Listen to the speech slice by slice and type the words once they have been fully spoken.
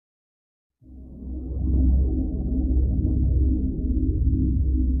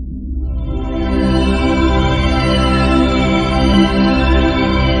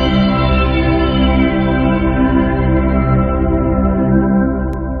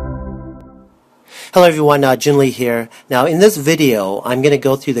Hello everyone, Jun Lee here. Now in this video, I'm going to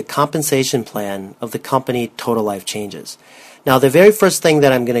go through the compensation plan of the company Total Life Changes. Now the very first thing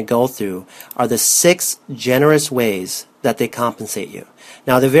that I'm going to go through are the 6 generous ways that they compensate you.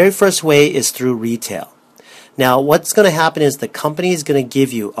 Now the very first way is through retail. Now what's going to happen is the company is going to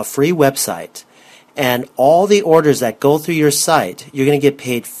give you a free website, and all the orders that go through your site, you're going to get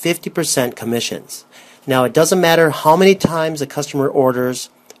paid 50% commissions. Now it doesn't matter how many times a customer orders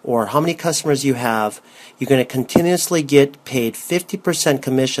or how many customers you have, you're going to continuously get paid 50%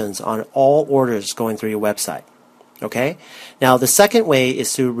 commissions on all orders going through your website. Okay? Now the second way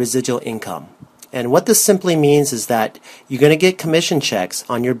is through residual income. And what this simply means is that you're going to get commission checks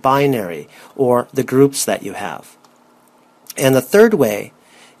on your binary or the groups that you have. And the third way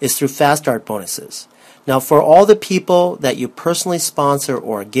is through fast start bonuses. Now for all the people that you personally sponsor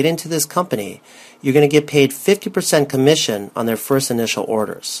or get into this company, you're going to get paid 50% commission on their first initial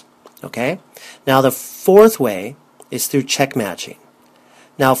orders. Okay? Now the fourth way is through check matching.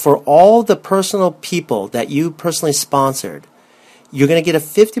 Now for all the personal people that you personally sponsored, you're going to get a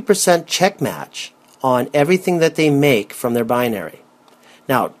 50% check match on everything that they make from their binary.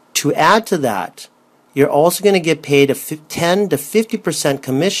 Now to add to that, you're also going to get paid a 10 to 50%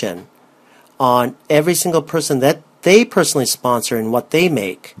 commission on every single person that they personally sponsor and what they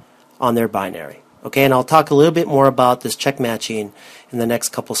make on their binary. Okay, and I'll talk a little bit more about this check matching in the next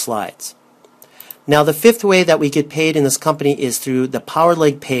couple slides. Now the fifth way that we get paid in this company is through the Power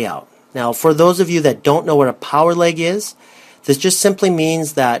Leg payout. Now for those of you that don't know what a Power Leg is, this just simply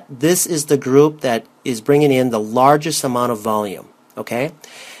means that this is the group that is bringing in the largest amount of volume. Okay,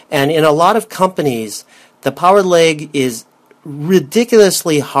 and in a lot of companies, the Power Leg is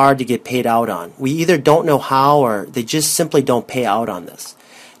ridiculously hard to get paid out on. We either don't know how or they just simply don't pay out on this.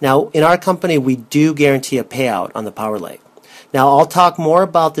 Now, in our company, we do guarantee a payout on the Power Leg. Now, I'll talk more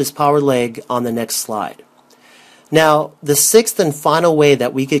about this Power Leg on the next slide. Now, the sixth and final way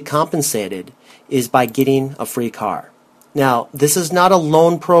that we get compensated is by getting a free car. Now, this is not a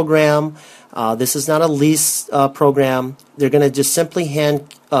loan program. This is not a lease program. They're going to just simply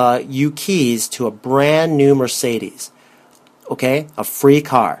hand you keys to a brand new Mercedes. Okay, a free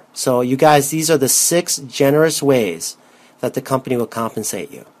car. So you guys, these are the 6 generous ways that the company will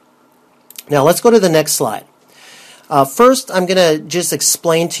compensate you. Now let's go to the next slide. First, I'm going to just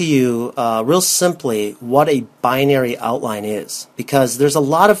explain to you real simply what a binary outline is, because there's a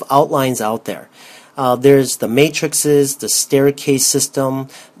lot of outlines out there. There's the matrices, the staircase system,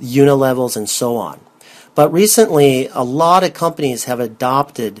 unilevels, and so on. But recently, a lot of companies have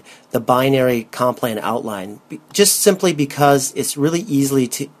adopted the binary comp plan outline just simply because it's really easy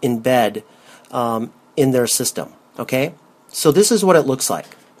to embed in their system. Okay? So this is what it looks like.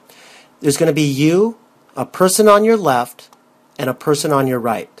 There's going to be you, a person on your left, and a person on your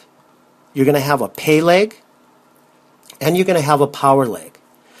right. You're going to have a pay leg, and you're going to have a power leg.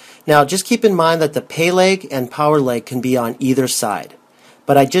 Now just keep in mind that the pay leg and power leg can be on either side.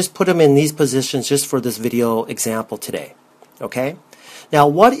 But I just put them in these positions just for this video example today. Okay? Now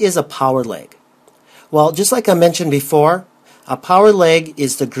what is a power leg? Well, just like I mentioned before, a power leg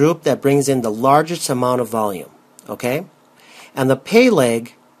is the group that brings in the largest amount of volume. Okay? And the pay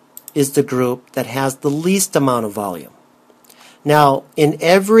leg is the group that has the least amount of volume. Now, in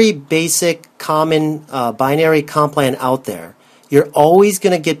every basic common binary comp plan out there, you're always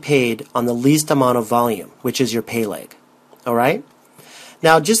going to get paid on the least amount of volume, which is your pay leg. All right?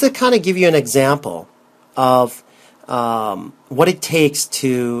 Now, just to kind of give you an example of what it takes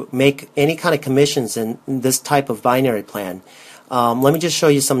to make any kind of commissions in this type of binary plan, let me just show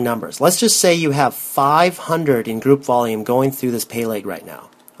you some numbers. Let's just say you have 500 in group volume going through this pay leg right now,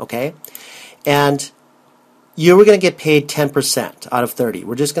 okay? And you were going to get paid 10% out of 30.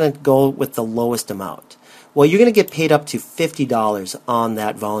 We're just going to go with the lowest amount. Well, you're going to get paid up to $50 on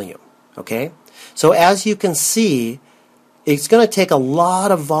that volume, okay? So as you can see, it's going to take a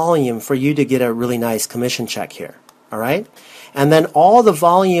lot of volume for you to get a really nice commission check here, all right? And then all the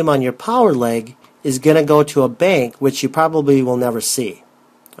volume on your power leg is going to go to a bank, which you probably will never see.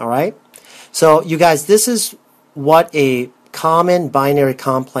 All right? So you guys, this is what a common binary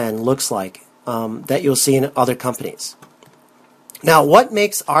comp plan looks like that you'll see in other companies. Now, what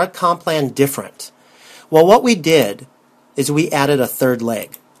makes our comp plan different? Well, what we did is we added a third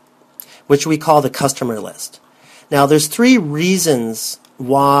leg, which we call the customer list. Now, there's 3 reasons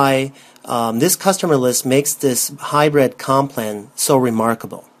why this customer list makes this hybrid comp plan so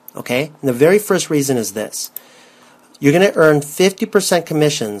remarkable. Okay? And the very first reason is this. You're going to earn 50%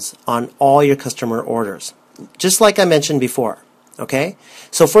 commissions on all your customer orders, just like I mentioned before. Okay?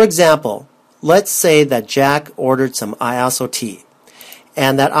 So for example, let's say that Jack ordered some ISO tea,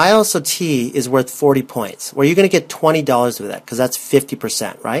 And that ISOT is worth 40 points, where you're going to get $20 with that because that's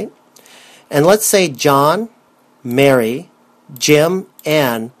 50%, right? And let's say John, Mary, Jim,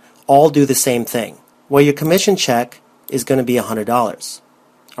 Ann all do the same thing. Well, your commission check is going to be $100.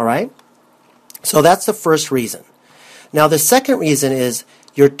 All right? So that's the first reason. Now, the second reason is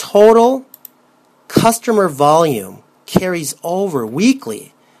your total customer volume carries over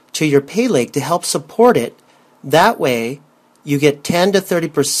weekly to your PayLake to help support it. That way, you get 10 to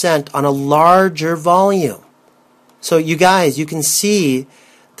 30% on a larger volume. So you guys, you can see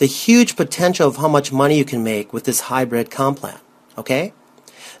the huge potential of how much money you can make with this hybrid comp plan. Okay?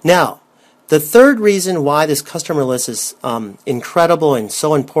 Now, the third reason why this customer list is incredible and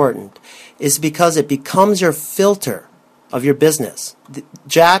so important is because it becomes your filter of your business.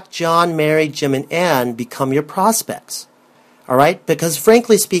 Jack, John, Mary, Jim, and Ann become your prospects. All right? Because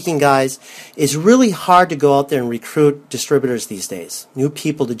frankly speaking, guys, it's really hard to go out there and recruit distributors these days, new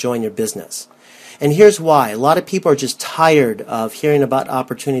people to join your business. And here's why. A lot of people are just tired of hearing about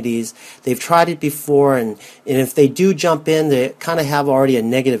opportunities. They've tried it before, and if they do jump in, they kind of have already a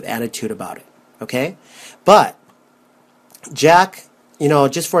negative attitude about it. Okay? But Jack,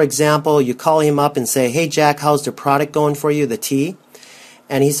 just for example, you call him up and say, hey, Jack, how's the product going for you, the tea?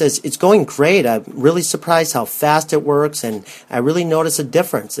 And he says, it's going great. I'm really surprised how fast it works, and I really notice a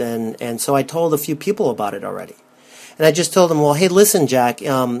difference. And so I told a few people about it already. And I just told him, well, hey, listen, Jack,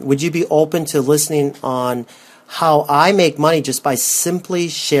 would you be open to listening on how I make money just by simply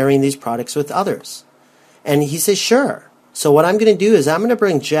sharing these products with others? And he says, sure. So what I'm going to do is I'm going to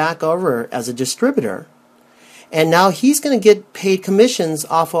bring Jack over as a distributor, and now he's going to get paid commissions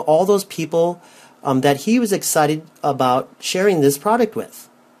off of all those people that he was excited about sharing this product with.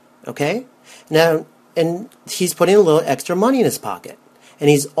 Okay? Now, and he's putting a little extra money in his pocket. And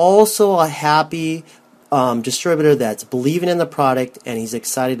he's also a happy distributor that's believing in the product, and he's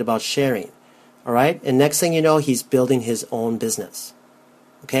excited about sharing. All right? And next thing you know, he's building his own business.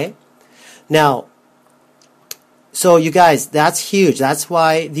 Okay? Now, so you guys, that's huge. That's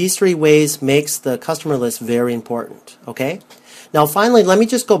why these three ways makes the customer list very important. Okay? Now, finally, let me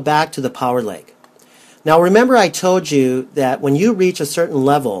just go back to the power leg. Now, remember I told you that when you reach a certain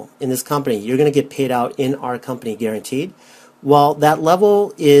level in this company, you're going to get paid out in our company guaranteed. Well, that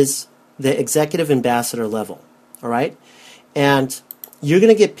level is the executive ambassador level, all right? And you're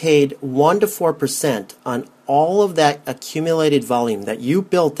going to get paid 1 to 4% on all of that accumulated volume that you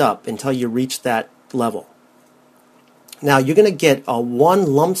built up until you reach that level. Now, you're going to get a one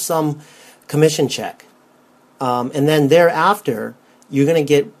lump sum commission check. And then thereafter, you're going to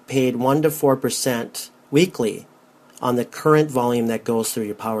get paid 1 to 4% weekly on the current volume that goes through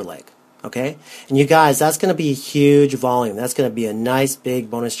your power leg. Okay? And you guys, that's going to be a huge volume. That's going to be a nice big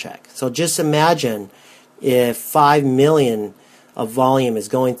bonus check. So just imagine if 5 million of volume is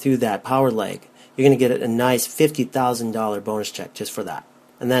going through that power leg, you're going to get a nice $50,000 bonus check just for that.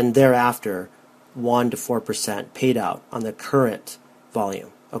 And then thereafter, 1 to 4% paid out on the current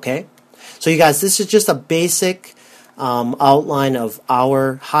volume. Okay? So you guys, this is just a basic outline of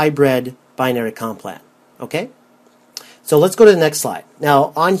our hybrid binary comp plan. Okay? So let's go to the next slide.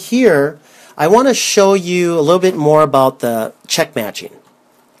 Now on here, I want to show you a little bit more about the check matching.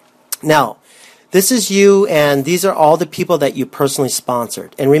 Now, this is you, and these are all the people that you personally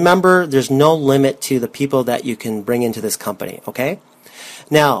sponsored. And remember, there's no limit to the people that you can bring into this company. Okay?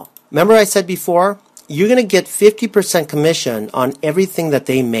 Now, remember I said before, you're going to get 50% commission on everything that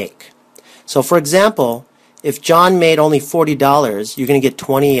they make. So for example, if John made only $40, you're going to get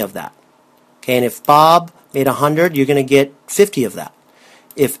 20 of that. Okay, and if Bob made 100, you're going to get 50 of that.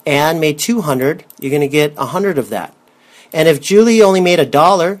 If Ann made 200, you're going to get 100 of that. And if Julie only made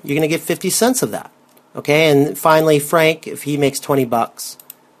 $1, you're going to get 50 cents of that. Okay, and finally Frank, if he makes 20 bucks,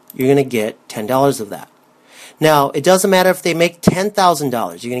 you're going to get $10 of that. Now, it doesn't matter if they make $10,000,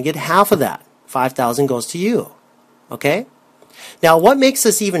 you're going to get half of that. $5,000 goes to you. Okay? Now, what makes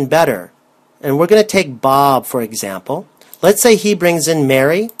this even better? And we're going to take Bob, for example. Let's say he brings in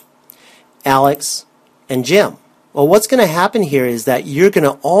Mary, Alex, and Jim. Well, what's going to happen here is that you're going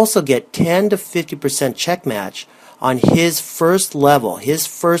to also get 10 to 50% check match on his first level, his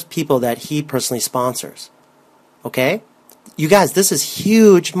first people that he personally sponsors. Okay? You guys, this is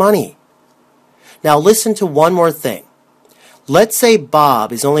huge money. Now, listen to one more thing. Let's say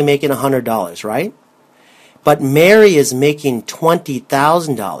Bob is only making $100, right? But Mary is making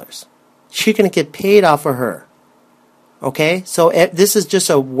 $20,000. She's going to get paid off of her. Okay? So this is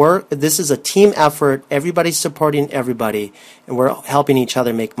just this is a team effort. Everybody's supporting everybody, and we're helping each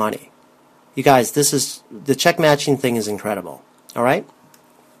other make money. You guys, the check matching thing is incredible. All right?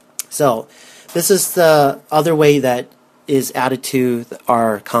 So this is the other way that is added to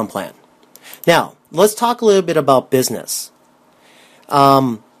our comp plan. Now, let's talk a little bit about business.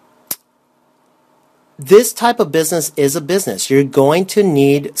 This type of business is a business. You're going to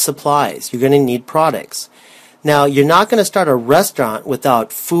need supplies. You're going to need products. Now, you're not going to start a restaurant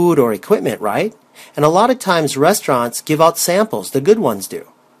without food or equipment, right? And a lot of times restaurants give out samples. The good ones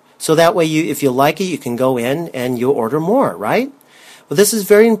do. So that way, if you like it, you can go in and you'll order more, right? Well, this is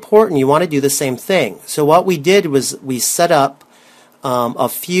very important. You want to do the same thing. So what we did was we set up a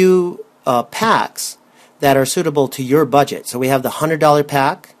few packs that are suitable to your budget. So we have the $100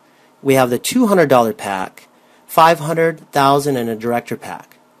 pack, we have the $200 pack, $500, $1,000, and a director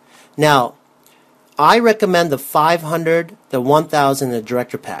pack. Now, I recommend the $500, the $1,000, and the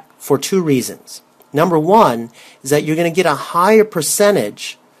director pack for two reasons. Number one is that you're going to get a higher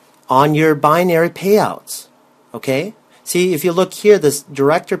percentage on your binary payouts. Okay? See, if you look here, this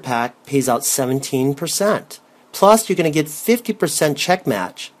director pack pays out 17%. Plus, you're going to get 50% check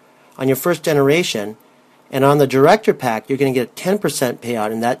match on your first generation. And on the director pack, you're going to get a 10%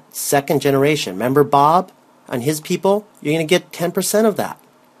 payout in that second generation. Remember Bob and his people? You're going to get 10% of that.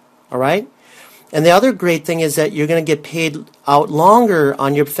 All right? And the other great thing is that you're going to get paid out longer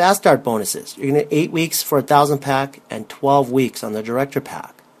on your Fast Start bonuses. You're going to get 8 weeks for a 1,000 pack and 12 weeks on the director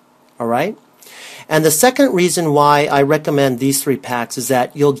pack. All right? And the second reason why I recommend these three packs is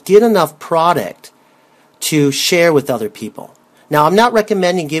that you'll get enough product to share with other people. Now, I'm not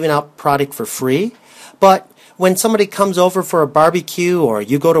recommending giving out product for free, but when somebody comes over for a barbecue or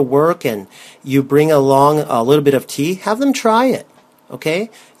you go to work and you bring along a little bit of tea, have them try it. Okay?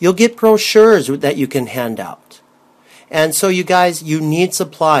 You'll get brochures that you can hand out. And so you guys, you need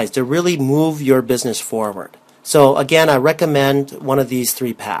supplies to really move your business forward. So again, I recommend one of these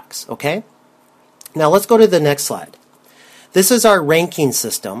three packs. Okay? Now let's go to the next slide. This is our ranking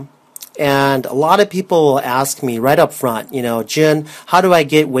system. And a lot of people will ask me right up front, Jin, how do I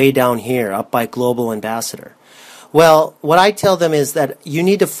get way down here up by Global Ambassador? Well, what I tell them is that you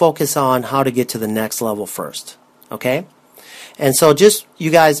need to focus on how to get to the next level first. Okay? And so just,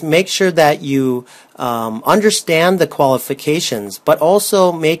 you guys, make sure that you understand the qualifications, but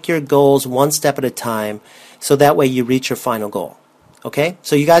also make your goals one step at a time so that way you reach your final goal. Okay?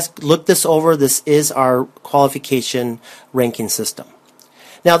 So you guys look this over. This is our qualification ranking system.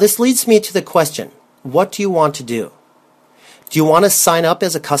 Now, this leads me to the question, what do you want to do? Do you want to sign up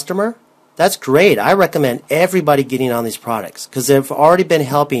as a customer? That's great. I recommend everybody getting on these products because they've already been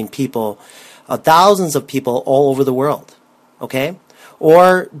helping people, thousands of people all over the world. Okay?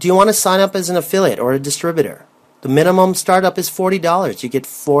 Or do you want to sign up as an affiliate or a distributor? The minimum startup is $40. You get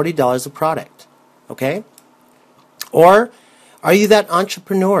 $40 of product. Okay? Or are you that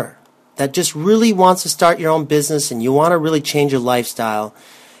entrepreneur that just really wants to start your own business and you want to really change your lifestyle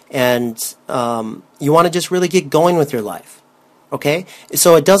and you want to just really get going with your life? Okay?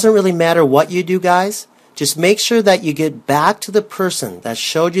 So it doesn't really matter what you do, guys. Just make sure that you get back to the person that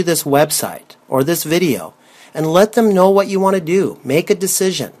showed you this website or this video and let them know what you want to do. Make a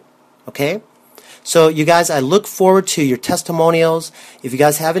decision. Okay? So you guys, I look forward to your testimonials. If you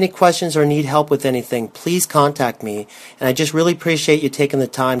guys have any questions or need help with anything, please contact me. And I just really appreciate you taking the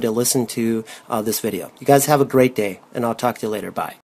time to listen to this video. You guys have a great day, and I'll talk to you later. Bye.